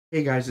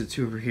Hey guys, it's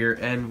Hoover here,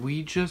 and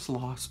we just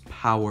lost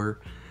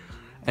power,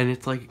 and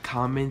it's like a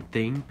common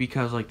thing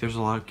because like there's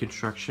a lot of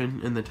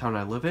construction in the town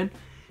I live in,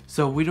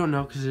 so we don't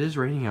know because it is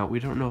raining out. We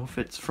don't know if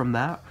it's from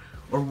that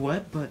or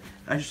what, but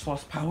I just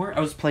lost power. I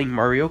was playing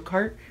Mario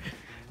Kart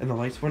and the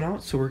lights went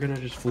out, so we're gonna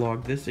just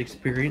vlog this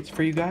experience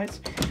for you guys.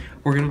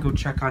 We're gonna go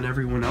check on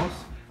everyone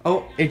else.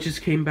 Oh, it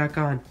just came back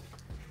on.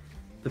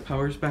 The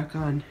power's back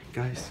on,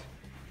 guys.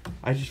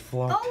 I just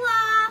vlogged.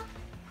 Hola!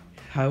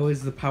 How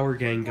is the power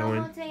gang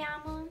going?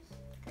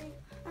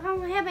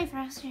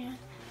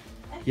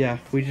 Yeah,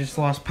 we just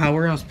lost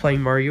power. I was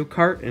playing Mario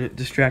Kart and it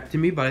distracted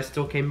me, but I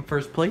still came in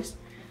first place.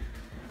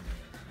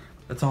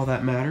 That's all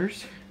that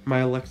matters. My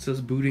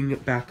Alexa's booting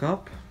it back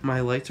up. My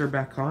lights are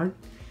back on.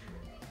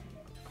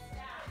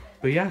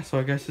 But yeah, so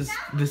I guess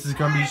this is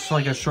gonna be just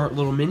like a short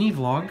little mini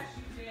vlog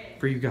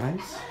for you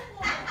guys.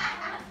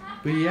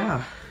 But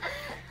yeah,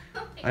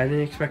 I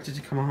didn't expect it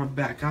to come on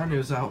back on. It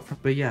was out.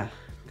 But yeah,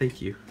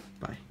 thank you.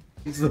 Bye.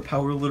 The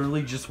power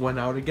literally just went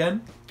out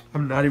again.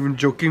 I'm not even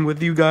joking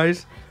with you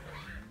guys.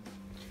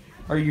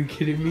 Are you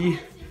kidding me?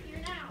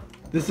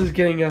 This is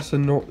getting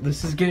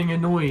this is getting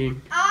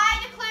annoying. I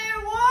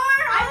declare war!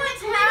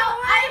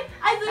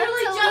 I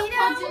literally just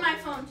plugged in my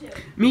phone too.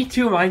 Me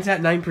too, mine's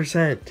at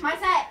 9%.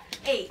 Mine's at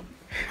 8.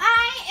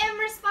 I am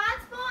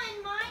responsible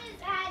and mine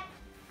is at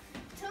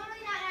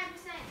totally not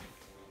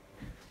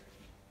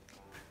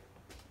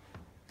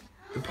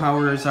 9%. The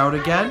power is out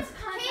again.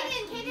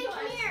 Kaden,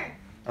 come here.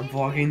 I'm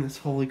vlogging this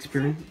whole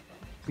experience.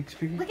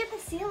 Look at the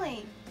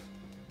ceiling.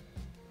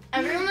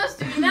 Everyone was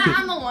doing that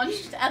on the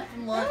lunch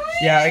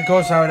Yeah, it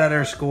goes out at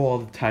our school all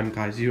the time,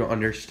 guys. You don't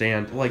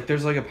understand. Like,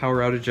 there's like a power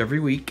outage every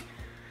week.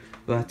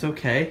 But that's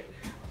okay.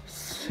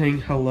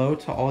 Saying hello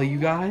to all you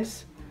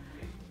guys.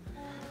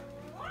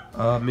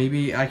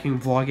 Maybe I can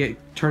vlog it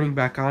turning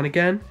back on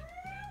again.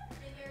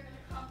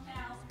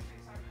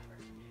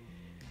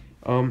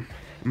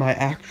 My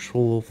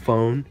actual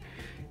phone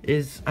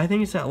is, I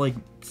think it's at like,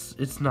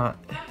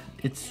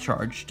 it's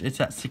charged. It's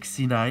at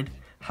 69.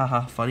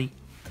 Haha, funny.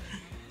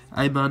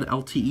 I'm on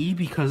LTE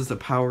because the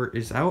power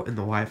is out and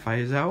the Wi-Fi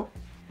is out.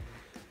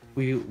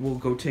 We will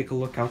go take a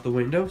look out the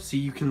window. See,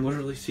 you can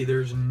literally see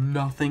there's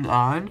nothing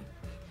on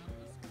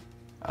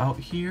out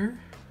here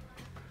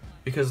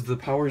because the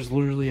power is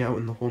literally out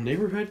in the whole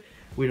neighborhood.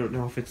 We don't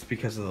know if it's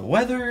because of the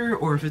weather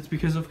or if it's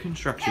because of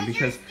construction,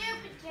 because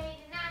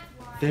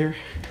there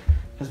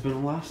has been a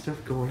lot of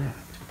stuff going on.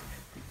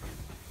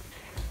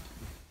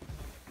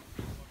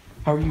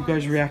 How are you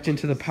guys reacting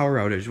to the power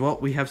outage? Well,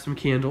 we have some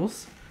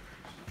candles.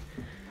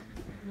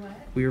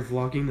 We are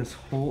vlogging this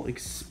whole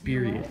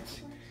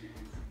experience.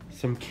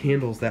 Some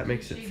candles, that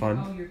makes it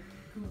fun.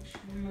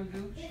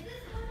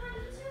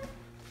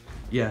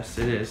 Yes,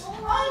 it is.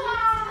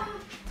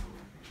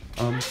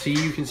 See,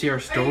 you can see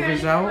our stove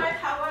is out.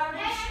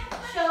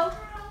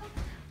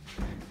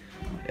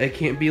 It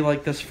can't be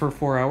like this for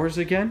 4 hours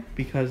again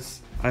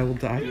because I will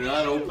die. Do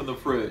not open the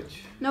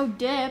fridge. No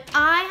dip.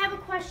 I have a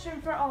question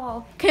for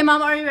all. Okay,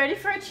 Mom, are you ready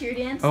for a cheer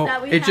dance? Oh,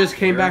 that we it just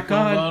came back Here it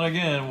comes on.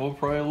 again. We'll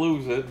probably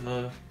lose it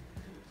in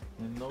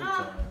no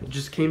time. It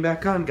just came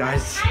back on,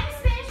 guys.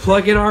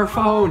 Plug in our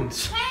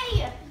phones.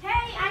 Hey, I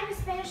have a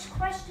Spanish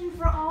question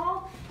for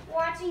all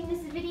watching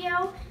this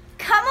video.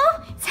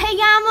 ¿Cómo te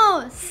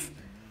llamas?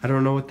 I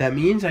don't know what that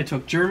means. I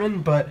took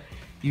German, but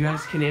you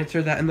guys can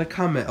answer that in the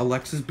comment.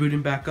 Alexa's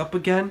booting back up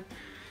again.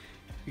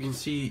 You can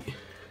see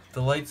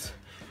the lights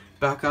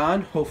back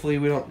on. Hopefully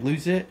we don't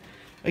lose it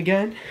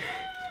again.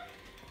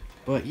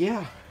 But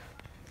yeah.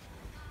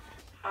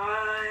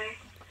 Hi.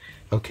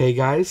 Okay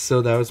guys,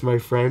 so that was my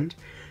friend.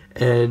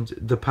 And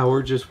the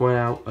power just went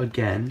out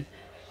again.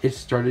 It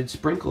started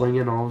sprinkling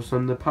and all of a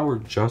sudden the power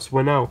just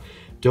went out.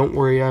 Don't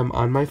worry, I'm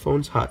on my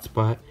phone's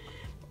hotspot.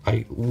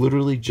 I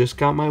literally just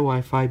got my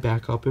Wi-Fi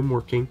back up and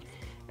working.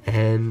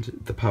 And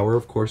the power,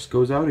 of course,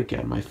 goes out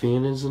again. My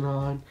fan isn't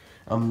on.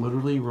 I'm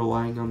literally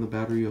relying on the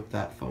battery of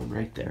that phone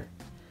right there.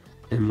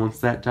 And once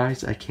that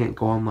dies, I can't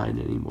go online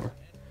anymore.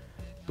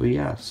 But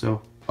yeah,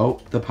 so...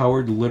 Oh, the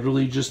power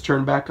literally just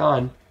turned back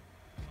on.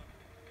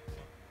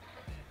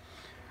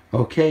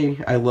 Okay,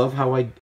 I love how I